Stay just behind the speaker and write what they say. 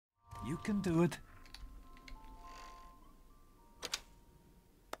You can do it.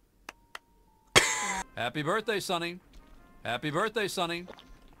 Happy birthday, Sonny. Happy birthday, Sonny.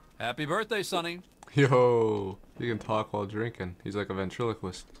 Happy birthday, Sonny. Yo, he can talk while drinking. He's like a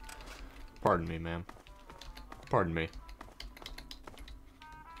ventriloquist. Pardon me, ma'am. Pardon me.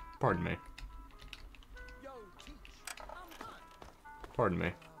 Pardon me. Pardon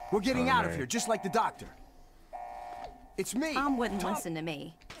me. We're getting out of here, just like the doctor. It's me. Tom wouldn't listen to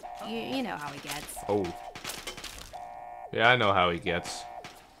me. You know how he gets. Oh. Yeah, I know how he gets.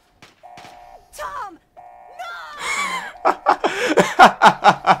 Tom!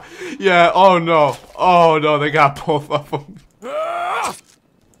 Yeah, oh no. Oh no, they got both of them.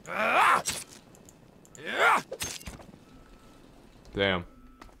 Damn.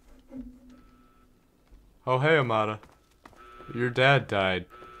 Oh, hey, Amada. Your dad died.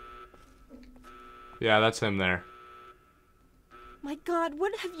 Yeah, that's him there. My God,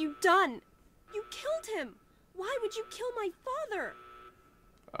 what have you done? You killed him. Why would you kill my father?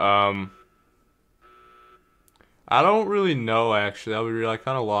 I don't really know, actually. I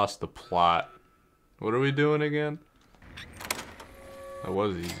kind of lost the plot. What are we doing again? That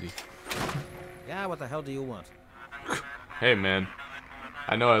was easy. Yeah, what the hell do you want? Hey, man.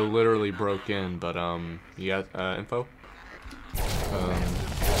 I know I literally broke in, but, you got, info?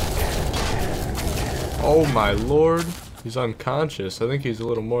 Oh my lord. He's unconscious. I think he's a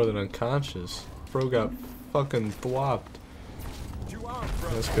little more than unconscious. Bro got fucking thwopped.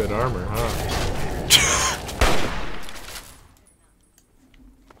 That's good armor, huh?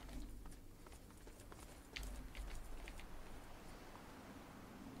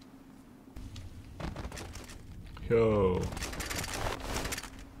 Yo.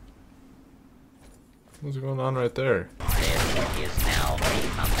 What's going on right there? This is now a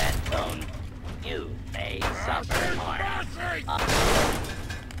combat zone. You may suffer harm.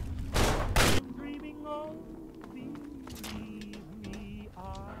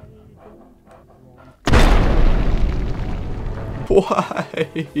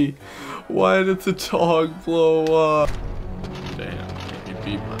 Why? Why did the dog blow up? Damn, he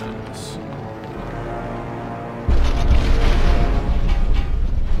beat my ass.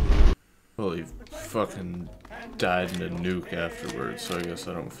 Well, he fucking died in a nuke afterwards, so I guess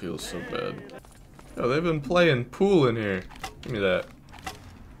I don't feel so bad. Oh, they've been playing pool in here. Give me that.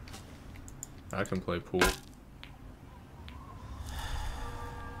 I can play pool.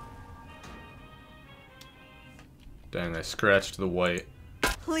 Dang, I scratched the white.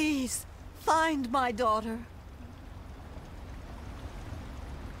 Please, find my daughter.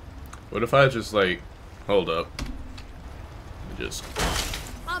 What if I just, like, hold up. Just...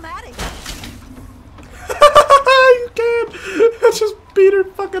 I'm at it. You can't! I just beat her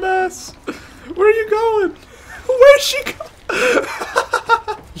fucking ass. Where are you going? Where's she going?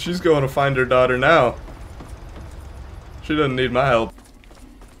 She's going to find her daughter now. She doesn't need my help.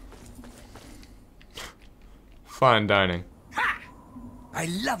 Fine dining. Ha! I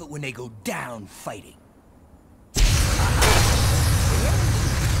love it when they go down fighting.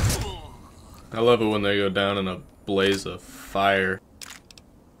 I love it when they go down in a blaze of fire.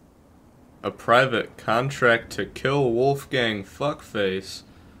 A private contract to kill Wolfgang Fuckface.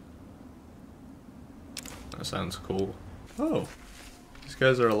 That sounds cool. Oh, these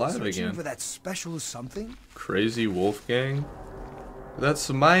guys are alive Searching again. for that special something? Crazy Wolfgang?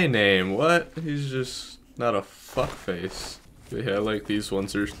 That's my name. What? He's just not a fuckface. Yeah, like these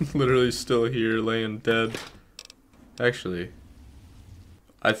ones are literally still here laying dead. Actually,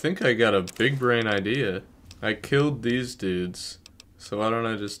 I think I got a big brain idea. I killed these dudes, so why don't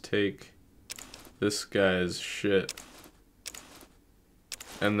I just take this guy's shit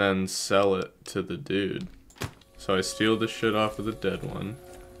and then sell it to the dude. So I steal the shit off of the dead one.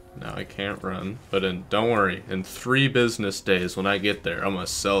 Now I can't run, but don't worry, in 3 business days when I get there, I'm gonna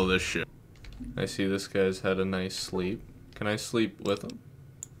sell this shit. I see this guy's had a nice sleep. Can I sleep with him?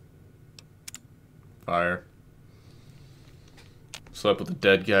 Fire. Slept with a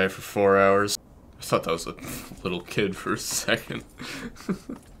dead guy for 4 hours. I thought that was a little kid for a second.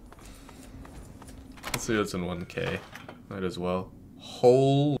 Let's see what's in 1K. Might as well.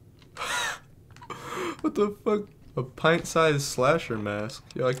 Whole. What the fuck? A pint-sized slasher mask.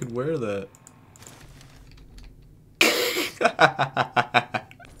 Yo, I could wear that.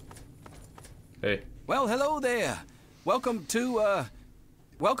 Hey. Well, hello there. Welcome to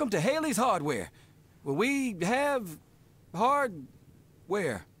Haley's Hardware. Well, we have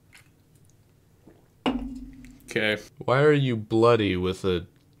hardware. Okay. Why are you bloody with a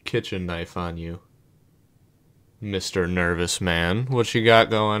kitchen knife on you? Mr. Nervous Man, what you got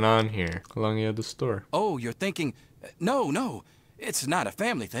going on here? How long you had the store? Oh, you're thinking, no, it's not a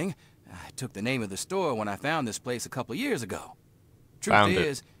family thing. I took the name of the store when I found this place a couple of years ago. Found Truth it.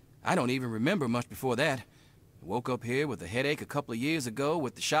 is, I don't even remember much before that. I woke up here with a headache a couple of years ago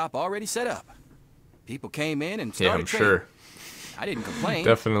with the shop already set up. People came in and Yeah, started I'm trading. sure. I didn't complain.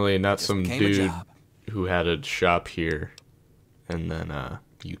 Definitely not Just some became a dude job. who had a shop here, and then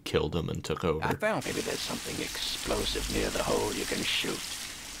you killed him and took over. I found Maybe there's something explosive near the hole you can shoot.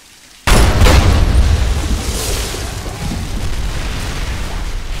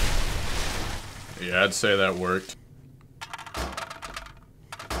 Yeah, I'd say that worked.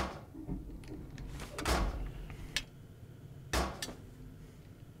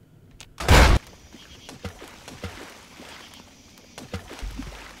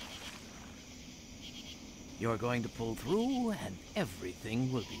 You're going to pull through, and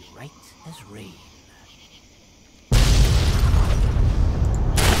everything will be right as rain.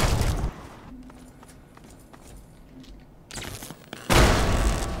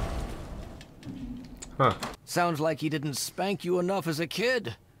 Huh. Sounds like he didn't spank you enough as a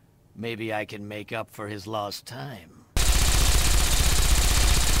kid. Maybe I can make up for his lost time.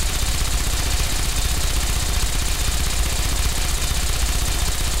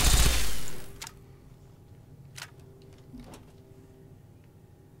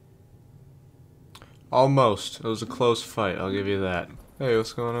 Almost. It was a close fight, I'll give you that. Hey,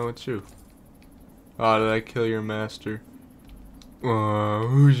 what's going on with you? Oh, did I kill your master? Oh,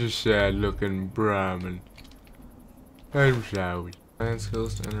 who's a sad-looking Brahmin? I'm sorry. Man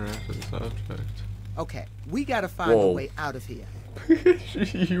skills to interact with this object. Okay, we gotta find Whoa. a way out of here.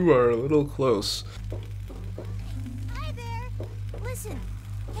 You are a little close. Hi there. Listen,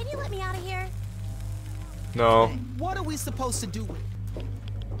 can you let me out of here? No. What are we supposed to do with it?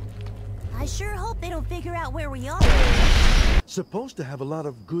 I sure hope they don't figure out where we are. Supposed to have a lot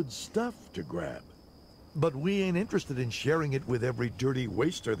of good stuff to grab. But we ain't interested in sharing it with every dirty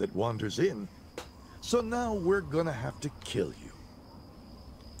waster that wanders in. So now we're gonna have to kill you.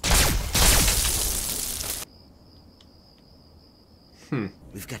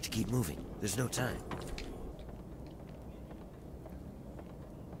 We've got to keep moving. There's no time.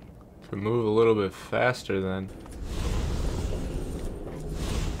 If we move a little bit faster then.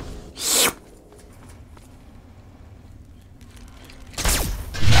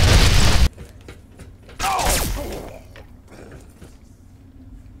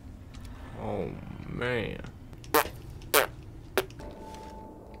 Oh man.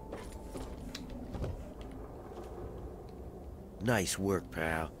 Nice work,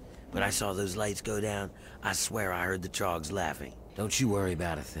 pal. When I saw those lights go down, I swear I heard the trogs laughing. Don't you worry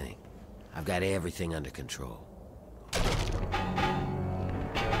about a thing. I've got everything under control. Come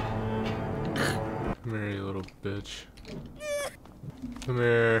here, you little bitch. Come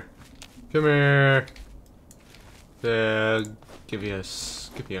here. Come here. Yeah, give you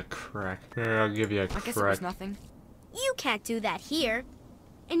a crack. Here, I'll give you a I guess it crack. was nothing. You can't do that here.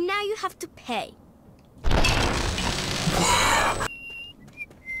 And now you have to pay.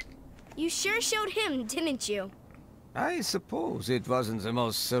 You sure showed him, didn't you? I suppose it wasn't the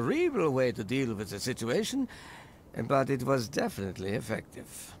most cerebral way to deal with the situation, but it was definitely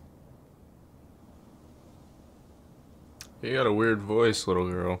effective. You got a weird voice, little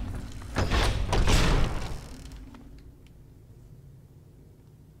girl.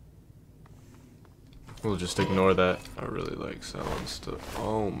 We'll just ignore that. I really like selling stuff.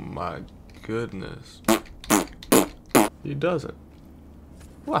 Oh my goodness. He doesn't.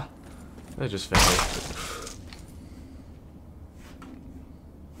 What? I just finished.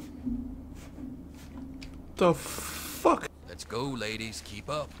 The fuck? Let's go, ladies. Keep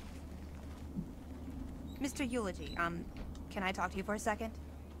up. Mr. Eulogy, can I talk to you for a second?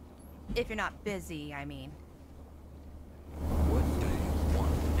 If you're not busy, I mean. What do you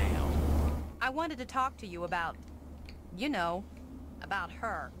want now? I wanted to talk to you about, you know, about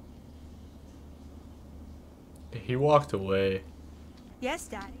her. He walked away. Yes,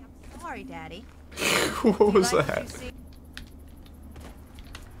 Daddy. I'm sorry, Daddy. What was Like that? to see-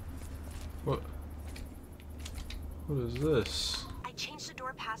 What? What is this? I changed the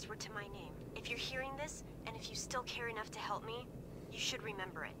door password to my name. If you're hearing this, and if you still care enough to help me, you should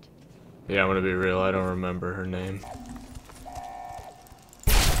remember it. Yeah, I'm gonna be real. I don't remember her name.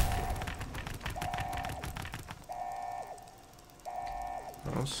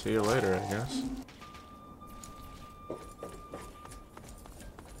 I'll see you later, I guess.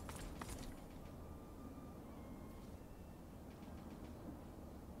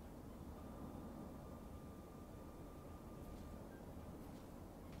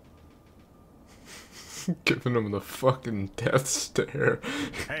 Giving him the fucking death stare.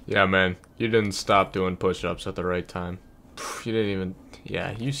 Yeah, man, you didn't stop doing push-ups at the right time. You didn't even...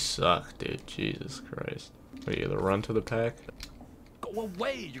 Yeah, you suck, dude. Jesus Christ. Are you gonna run to the pack? Go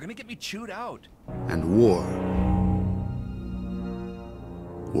away! You're gonna get me chewed out. And war.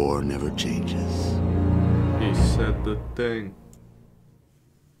 War never changes. He said the thing.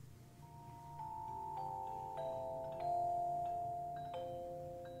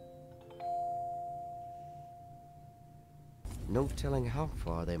 No telling how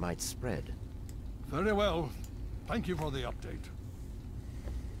far they might spread. Very well. Thank you for the update.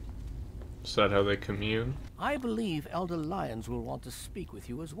 Is that how they commune? I believe Elder Lyons will want to speak with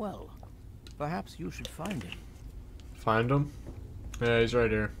you as well. Perhaps you should find him. Find him? Yeah, he's right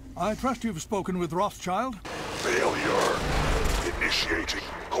here. I trust you've spoken with Rothschild. Failure. Initiating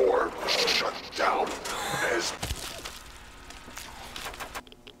core shutdown. As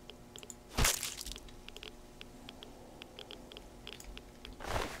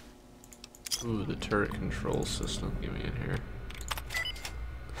ooh, the turret control system. Get me in here.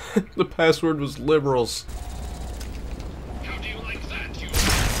 The password was liberals. How do you like that, you?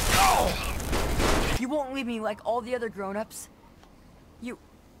 You won't leave me like all the other grown-ups.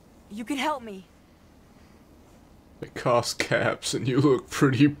 You can help me. It costs caps and you look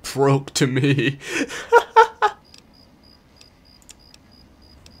pretty broke to me.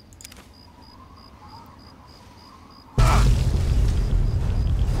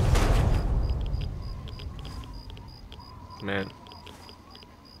 Man.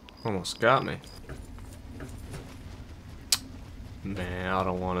 Almost got me. Man, I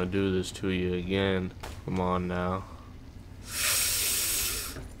don't want to do this to you again. Come on now.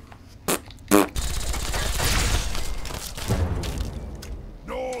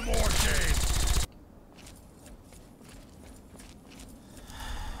 no more games.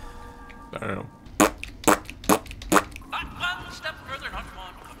 Damn. Not one step further, not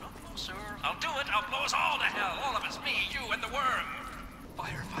one. Come no closer. I'll do it. I'll blow us all to hell. All of us. Me, you, and the worm.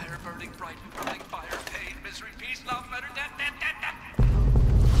 Fire, fire, burning bright, burning fire, pain, misery, peace, love, murder, death, death, death, death.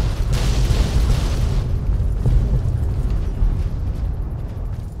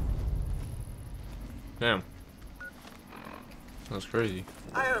 Damn. That's crazy.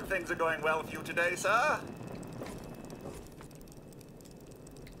 I hope things are going well for you today, sir.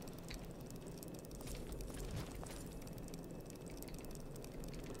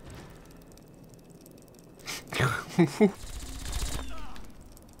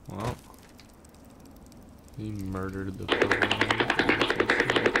 Well, he murdered the.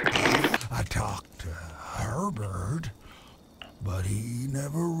 I talked to Herbert, but he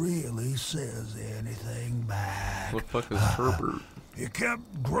never really says anything back. What the fuck is Herbert? He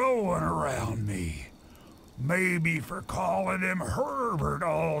kept growing around me. Maybe for calling him Herbert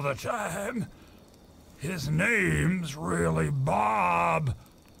all the time. His name's really Bob.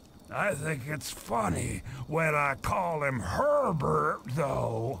 I think it's funny when I call him Herbert,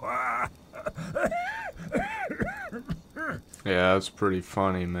 though. Yeah, that's pretty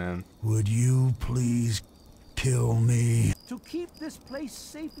funny, man. Would you please kill me? To keep this place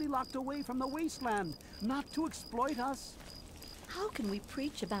safely locked away from the wasteland, not to exploit us. How can we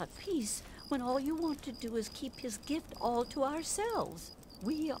preach about peace when all you want to do is keep his gift all to ourselves?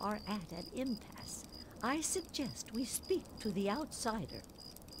 We are at an impasse. I suggest we speak to the outsider.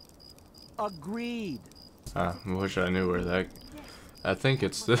 Agreed. I wish I knew where that. I think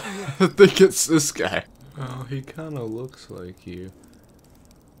it's this. I think it's this guy. Oh, he kind of looks like you.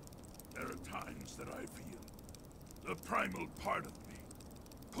 There are times that I feel the primal part of me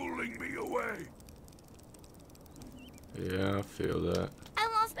pulling me away. Yeah, I feel that. I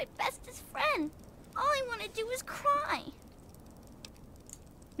lost my bestest friend. All I want to do is cry.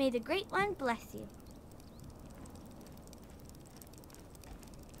 May the Great One bless you.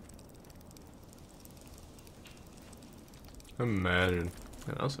 Imagine.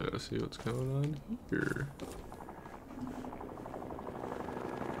 And I also gotta see what's going on here.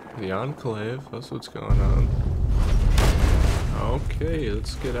 The Enclave, that's what's going on. Okay,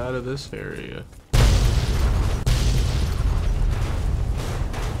 let's get out of this area.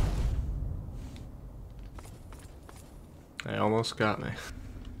 They almost got me.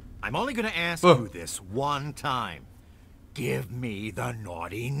 I'm only gonna ask you this one time. Give me the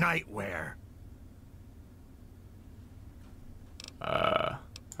naughty nightwear.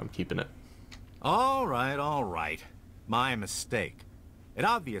 I'm keeping it. All right. My mistake. It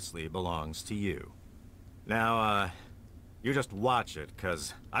obviously belongs to you. Now, you just watch it,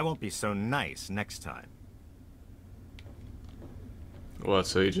 'cause I won't be so nice next time. What,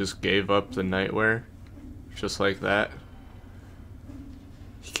 so he just gave up the nightwear? Just like that?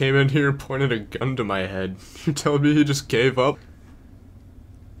 He came in here and pointed a gun to my head. You're telling me he just gave up?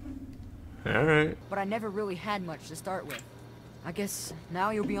 Alright. But I never really had much to start with. I guess now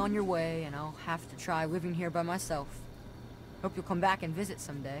you'll be on your way, and I'll have to try living here by myself. Hope you'll come back and visit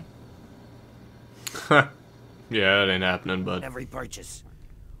someday. Yeah, it ain't happening, bud. Every purchase.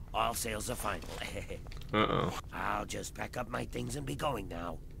 All sales are final. Uh-oh. I'll just pack up my things and be going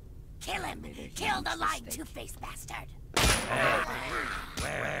now. Kill him! Kill the lying two-faced bastard!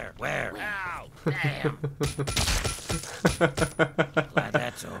 Where? Ow! Damn! Glad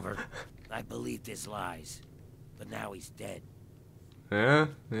that's over. I believed his lies, but now he's dead. Yeah,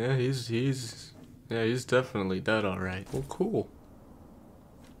 he's definitely dead, alright. Well, cool.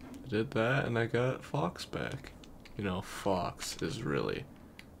 I did that, and I got Fox back. You know, Fox is really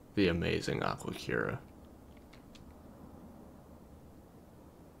the amazing Aquakira.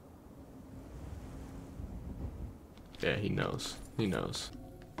 Yeah, he knows. He knows.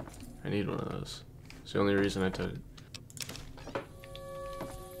 I need one of those. It's the only reason I took it.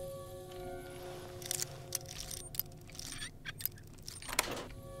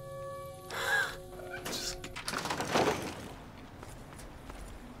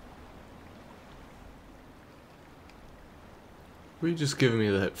 Were you just giving me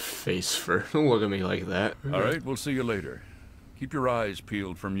that face for? Don't look at me like that. All right, we'll see you later. Keep your eyes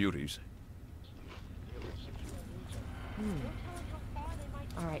peeled for muties.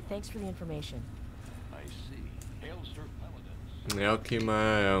 All right, thanks for the information. I see. Hailstorm paladins. Yeah, I'll keep my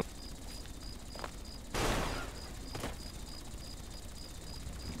eye out.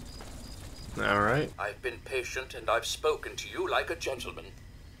 Alright. I've been patient and I've spoken to you like a gentleman.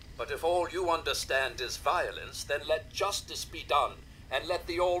 But if all you understand is violence, then let justice be done, and let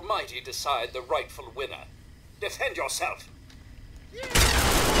the Almighty decide the rightful winner. Defend yourself!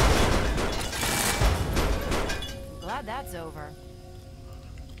 Glad that's over.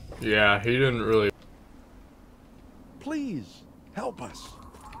 Yeah, he didn't really... Please, help us.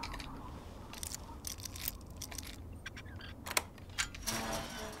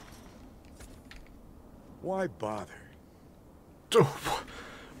 Why bother?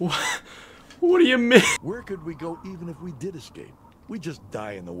 What do you mean? Where could we go even if we did escape? We just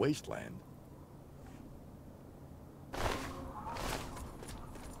die in the wasteland.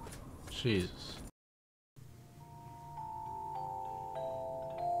 Jesus.